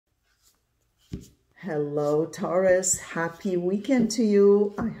Hello, Taurus. Happy weekend to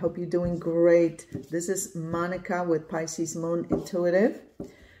you. I hope you're doing great. This is Monica with Pisces Moon Intuitive.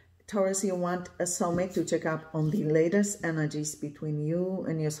 Taurus, you want a soulmate to check out on the latest energies between you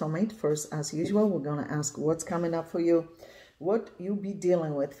and your soulmate. First, as usual, we're going to ask what's coming up for you, what you'll be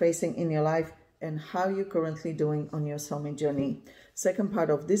dealing with, facing in your life, and how you're currently doing on your soulmate journey. Second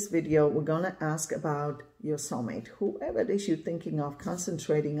part of this video, we're going to ask about your soulmate, whoever it is you're thinking of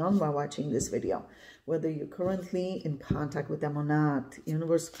concentrating on while watching this video, whether you're currently in contact with them or not.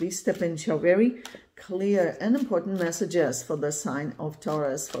 Universe, please step in, show very clear and important messages for the sign of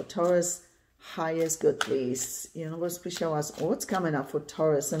Taurus. For Taurus, highest good, please. Universe, please show us what's coming up for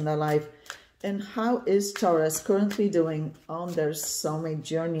Taurus in their life. And how is Taurus currently doing on their soulmate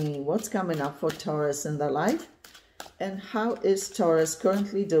journey? What's coming up for Taurus in their life? And how is Taurus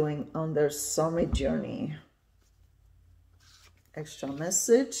currently doing on their soulmate journey? Extra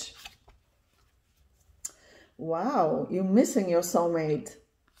message. Wow, you're missing your soulmate.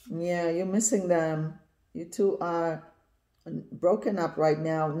 Yeah, you're missing them. You two are broken up right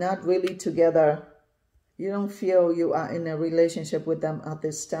now, not really together. You don't feel you are in a relationship with them at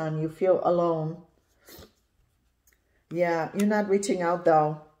this time. You feel alone. Yeah, you're not reaching out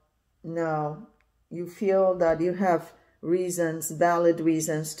though. No, you feel that you have reasons, valid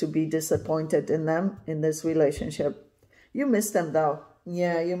reasons to be disappointed in them, in this relationship. You miss them though.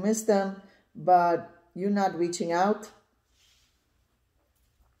 Yeah, you miss them, but you're not reaching out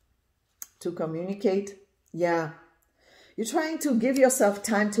to communicate. Yeah, you're trying to give yourself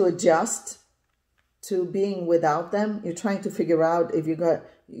time to adjust to being without them. You're trying to figure out if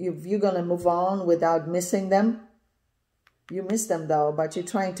you're gonna move on without missing them. You miss them though, but you're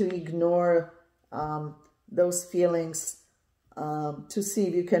trying to ignore those feelings to see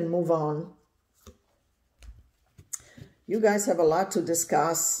if you can move on. You guys have a lot to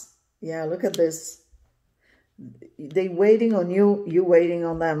discuss. Yeah, look at this. They waiting on you, you waiting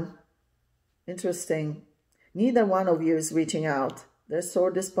on them. Interesting. Neither one of you is reaching out. Their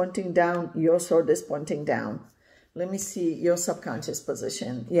sword is pointing down, your sword is pointing down. Let me see your subconscious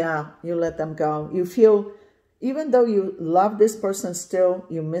position. Yeah, you let them go. You feel, even though you love this person still,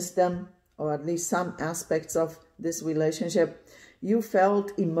 you miss them, or at least some aspects of this relationship. You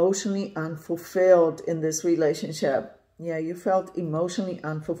felt emotionally unfulfilled in this relationship. Yeah, you felt emotionally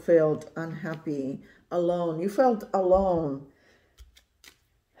unfulfilled, unhappy, alone. You felt alone.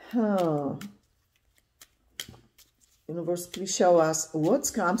 Huh. Universe, please show us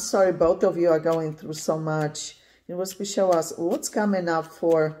what's coming. I'm sorry, both of you are going through so much. Universe, please show us what's coming up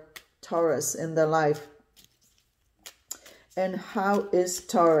for Taurus in their life. And how is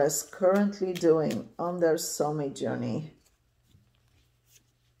Taurus currently doing on their soulmate journey?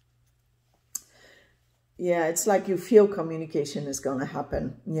 Yeah, it's like you feel communication is going to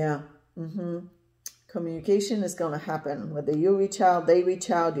happen. Yeah. Communication is going to happen. Whether you reach out, they reach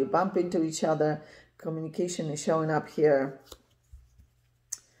out, you bump into each other. Communication is showing up here.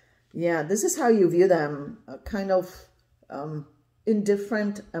 Yeah, this is how you view them. Kind of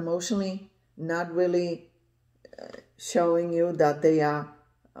indifferent emotionally, not really showing you that they are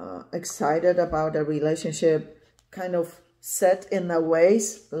excited about a relationship, kind of set in their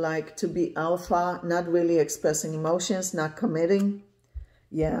ways, like to be alpha, not really expressing emotions, not committing.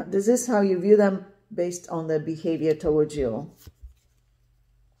 Yeah, this is how you view them based on their behavior towards you.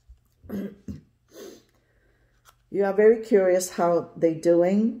 You are very curious how they're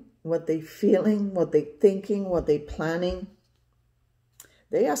doing, what they're feeling, what they're thinking, what they're planning.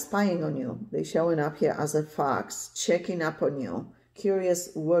 They are spying on you. They're showing up here as a fox, checking up on you, curious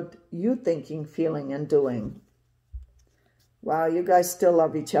what you're thinking, feeling, and doing. Wow, you guys still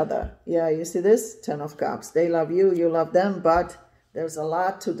love each other. Yeah, you see this? 10 of Cups. They love you, you love them, but there's a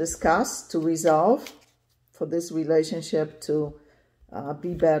lot to discuss, to resolve for this relationship to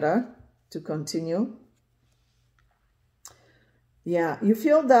be better, to continue. Yeah, you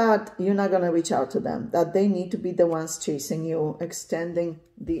feel that you're not going to reach out to them, that they need to be the ones chasing you, extending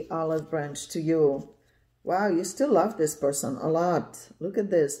the olive branch to you. Wow, you still love this person a lot. Look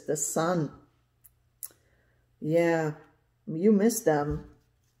at this, the sun. Yeah, you miss them.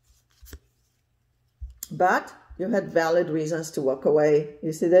 But you had valid reasons to walk away.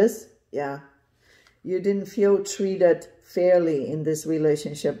 You see this? Yeah. You didn't feel treated fairly in this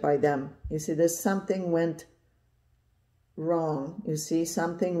relationship by them. You see this? Something went wrong. You see,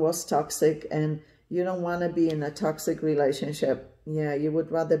 something was toxic and you don't want to be in a toxic relationship. Yeah, you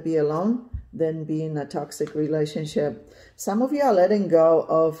would rather be alone than be in a toxic relationship. Some of you are letting go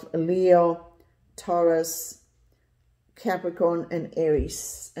of Leo, Taurus, Capricorn, and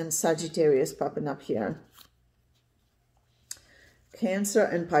Aries, and Sagittarius popping up here. Cancer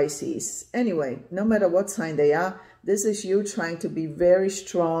and Pisces. Anyway, no matter what sign they are, this is you trying to be very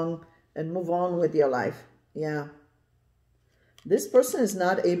strong and move on with your life. Yeah. This person is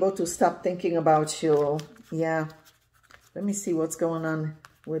not able to stop thinking about you. Yeah. Let me see what's going on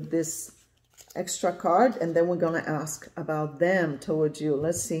with this extra card, and then we're going to ask about them towards you.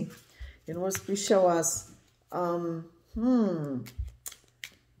 Let's see. Universe, please show us.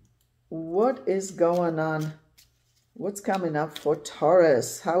 What is going on? What's coming up for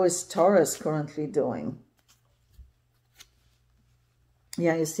Taurus? How is Taurus currently doing?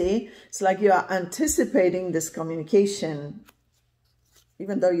 Yeah, you see, it's like you are anticipating this communication,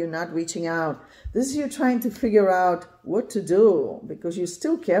 even though you're not reaching out. This is you trying to figure out what to do, because you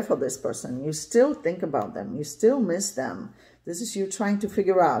still care for this person. You still think about them. You still miss them. This is you trying to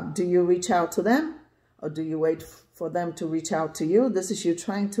figure out, do you reach out to them, or do you wait for them to reach out to you? This is you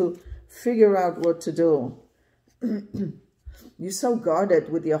trying to figure out what to do. You're so guarded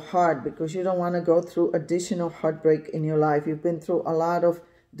with your heart because you don't want to go through additional heartbreak in your life. You've been through a lot of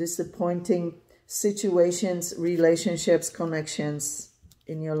disappointing situations, relationships, connections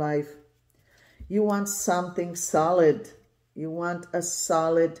in your life. You want something solid. You want a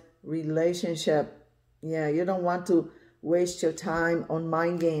solid relationship. Yeah, you don't want to waste your time on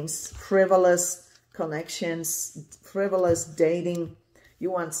mind games, frivolous connections, frivolous dating. You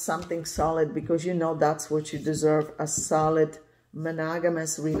want something solid because you know that's what you deserve, a solid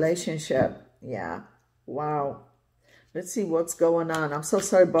monogamous relationship. Yeah. Wow. Let's see what's going on. I'm so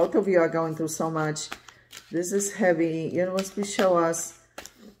sorry. Both of you are going through so much. This is heavy. Universe, please show us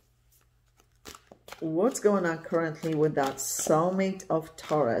what's going on currently with that soulmate of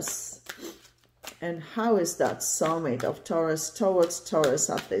Taurus. And how is that soulmate of Taurus towards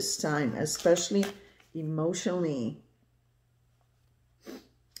Taurus at this time, especially emotionally?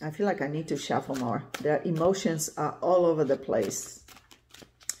 I feel like I need to shuffle more. Their emotions are all over the place.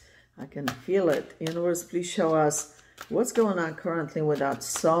 I can feel it. Universe, please show us what's going on currently with that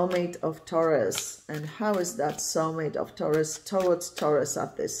soulmate of Taurus. And how is that soulmate of Taurus towards Taurus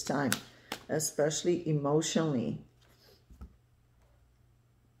at this time, especially emotionally?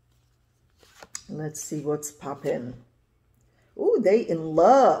 Let's see what's popping. Ooh, they in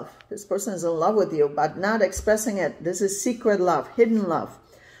love. This person is in love with you, but not expressing it. This is secret love, hidden love.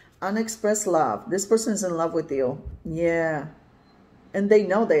 Unexpressed love. This person is in love with you. Yeah. And they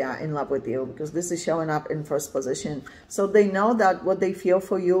know they are in love with you because this is showing up in first position. So they know that what they feel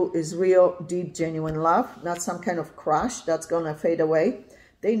for you is real, deep, genuine love. Not some kind of crush that's going to fade away.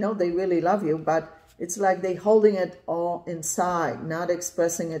 They know they really love you, but it's like they're holding it all inside, not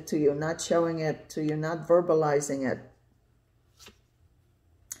expressing it to you, not showing it to you, not verbalizing it.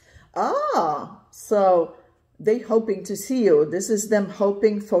 Ah, so they hoping to see you. This is them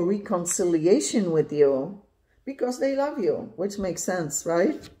hoping for reconciliation with you because they love you, which makes sense,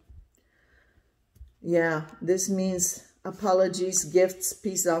 right? Yeah, this means apologies, gifts,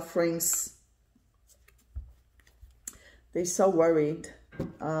 peace offerings. They're so worried.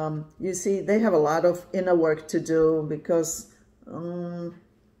 You see, they have a lot of inner work to do because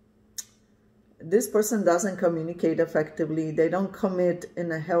this person doesn't communicate effectively. They don't commit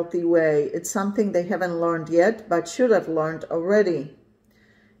in a healthy way. It's something they haven't learned yet, but should have learned already.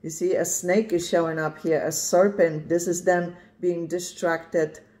 You see, a snake is showing up here, a serpent. This is them being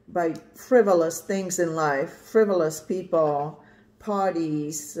distracted by frivolous things in life, frivolous people,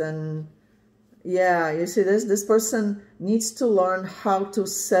 parties, and yeah, you see this person needs to learn how to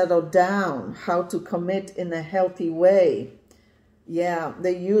settle down, how to commit in a healthy way. Yeah,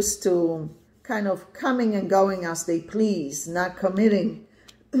 they used to kind of coming and going as they please, not committing.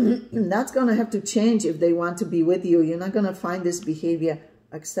 That's going to have to change if they want to be with you. You're not going to find this behavior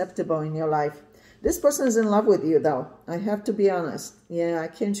acceptable in your life. This person is in love with you, though. I have to be honest. Yeah, I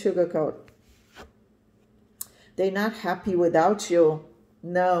can't sugarcoat. They're not happy without you.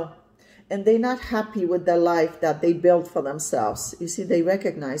 No. And they're not happy with the life that they built for themselves. You see, they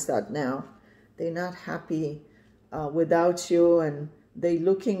recognize that now. They're not happy without you, and they're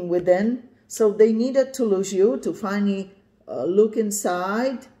looking within. So they needed to lose you to finally look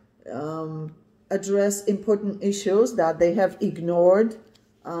inside, address important issues that they have ignored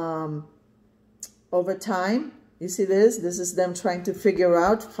over time. You see this? This is them trying to figure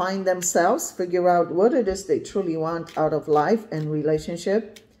out, find themselves, figure out what it is they truly want out of life and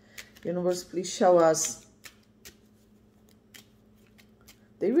relationship. Universe, please show us.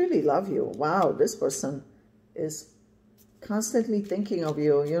 They really love you. Wow, this person is constantly thinking of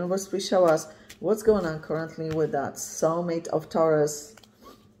you. Universe, please show us what's going on currently with that soulmate of Taurus.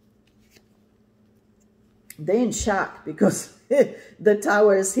 They're in shock because the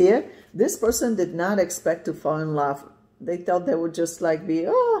Tower is here. This person did not expect to fall in love They thought they would just like be,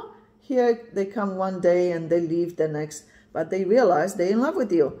 oh, here they come one day and they leave the next. But they realize they're in love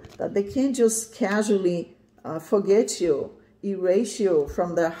with you, that they can't just casually forget you, erase you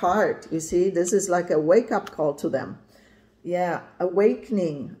from their heart. You see, this is like a wake-up call to them. Yeah,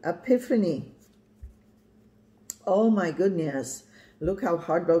 awakening, epiphany. Oh my goodness. Look how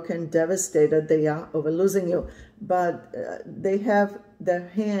heartbroken, devastated they are over losing you. But they have their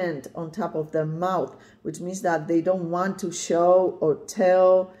hand on top of their mouth, which means that they don't want to show or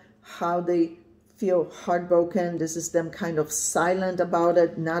tell how they feel heartbroken. This is them kind of silent about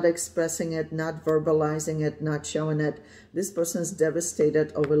it, not expressing it, not verbalizing it, not showing it. This person's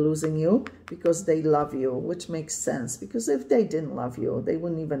devastated over losing you because they love you, which makes sense. Because if they didn't love you, they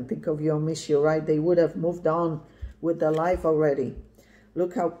wouldn't even think of you or miss you, right? They would have moved on with their life already.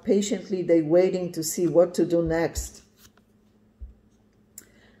 Look how patiently they're waiting to see what to do next.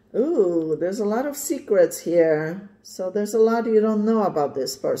 Ooh, there's a lot of secrets here. So there's a lot you don't know about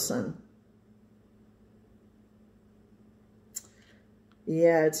this person.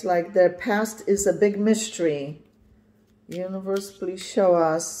 Yeah, it's like their past is a big mystery. Universe, please show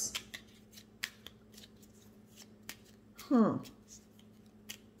us.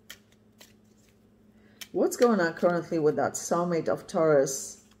 What's going on currently with that soulmate of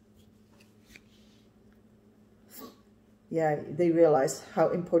Taurus? Yeah, they realize how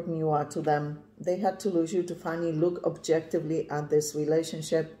important you are to them. They had to lose you to finally look objectively at this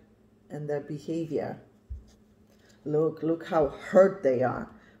relationship and their behavior. Look how hurt they are.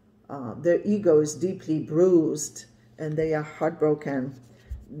 Their ego is deeply bruised and they are heartbroken.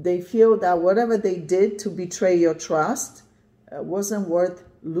 They feel that whatever they did to betray your trust wasn't worth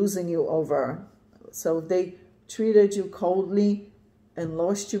losing you over. So if they treated you coldly and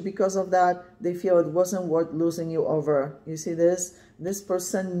lost you because of that, they feel it wasn't worth losing you over. You see this? This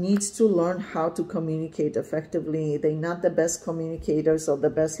person needs to learn how to communicate effectively. They're not the best communicators or the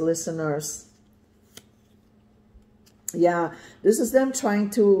best listeners. Yeah, this is them trying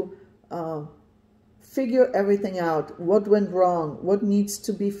to figure everything out. What went wrong? What needs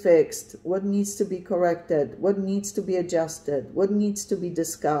to be fixed? What needs to be corrected? What needs to be adjusted? What needs to be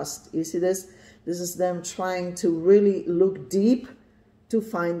discussed? You see this? This is them trying to really look deep to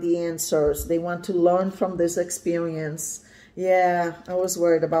find the answers. They want to learn from this experience. Yeah, I was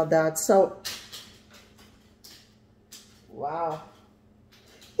worried about that. So, wow.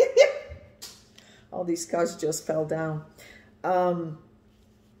 All these cards just fell down. I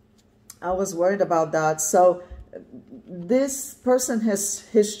was worried about that. So this person has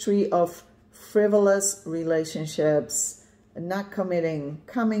history of frivolous relationships, not committing,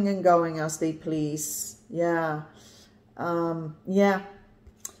 coming and going as they please. Yeah.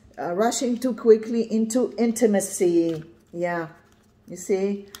 Rushing too quickly into intimacy. Yeah. You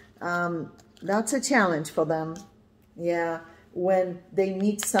see, that's a challenge for them. Yeah. When they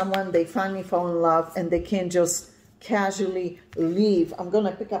meet someone, they finally fall in love and they can't just casually leave. I'm going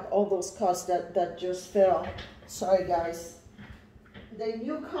to pick up all those cards that just fell. Sorry, guys. They're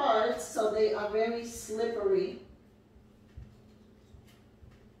new cards, so they are very slippery.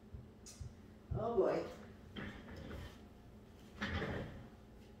 Oh, boy.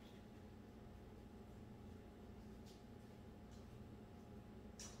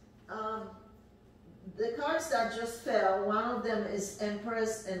 The cards that just fell, one of them is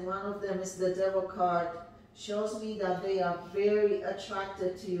Empress and one of them is the Devil card, shows me that they are very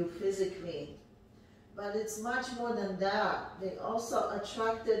attracted to you physically. But it's much more than that. They also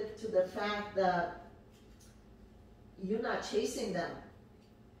attracted to the fact that you're not chasing them.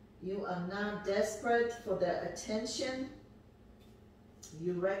 You are not desperate for their attention.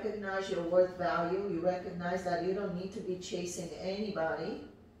 You recognize your worth value. You recognize that you don't need to be chasing anybody.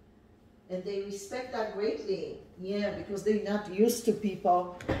 And they respect that greatly. Yeah, because they're not used to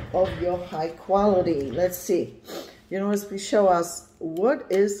people of your high quality. Let's see. Universe, please show us what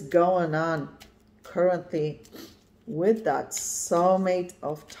is going on currently with that soulmate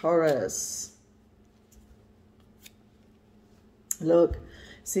of Taurus. Look,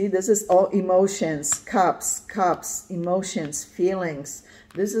 see, this is all emotions, cups, emotions, feelings.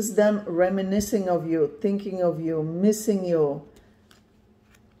 This is them reminiscing of you, thinking of you, missing you.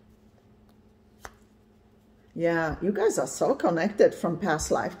 Yeah, you guys are so connected from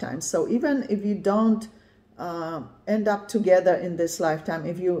past lifetimes. So even if you don't end up together in this lifetime,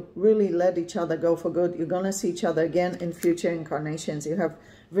 if you really let each other go for good, you're going to see each other again in future incarnations. You have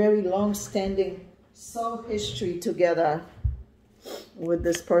very long-standing soul history together with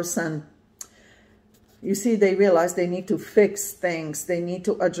this person. You see, they realize they need to fix things. They need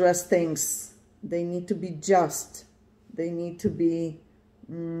to address things. They need to be just. They need to be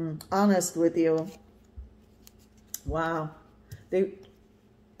honest with you. Wow. They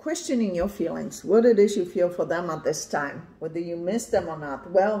questioning your feelings, what it is you feel for them at this time, whether you miss them or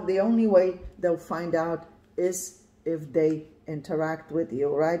not. Well, the only way they'll find out is if they interact with you,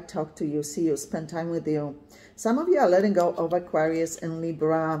 right? Talk to you, see you, spend time with you. Some of you are letting go of Aquarius and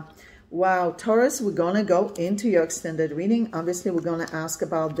Libra. Wow, Taurus, we're going to go into your extended reading. Obviously, we're going to ask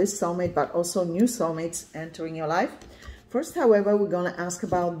about this soulmate, but also new soulmates entering your life. First, however, we're going to ask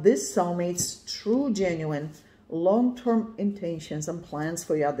about this soulmate's true, genuine, long-term intentions and plans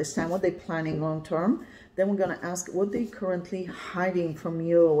for you at this time. What they're planning long-term. Then we're going to ask what they're currently hiding from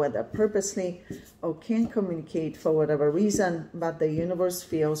you, whether purposely or can't communicate for whatever reason, but the universe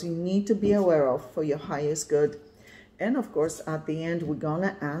feels you need to be aware of for your highest good. And of course, at the end, we're going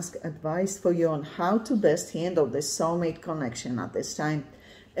to ask advice for you on how to best handle this soulmate connection at this time.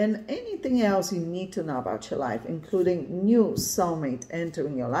 And anything else you need to know about your life, including new soulmate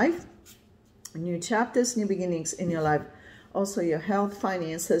entering your life, new chapters, new beginnings in your life, also your health,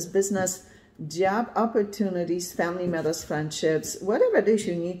 finances, business, job opportunities, family matters, friendships, whatever it is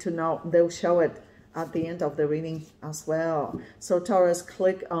you need to know, they'll show it at the end of the reading as well. So Taurus,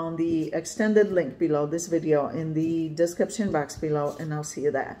 click on the extended link below this video in the description box below, and I'll see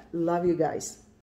you there. Love you guys.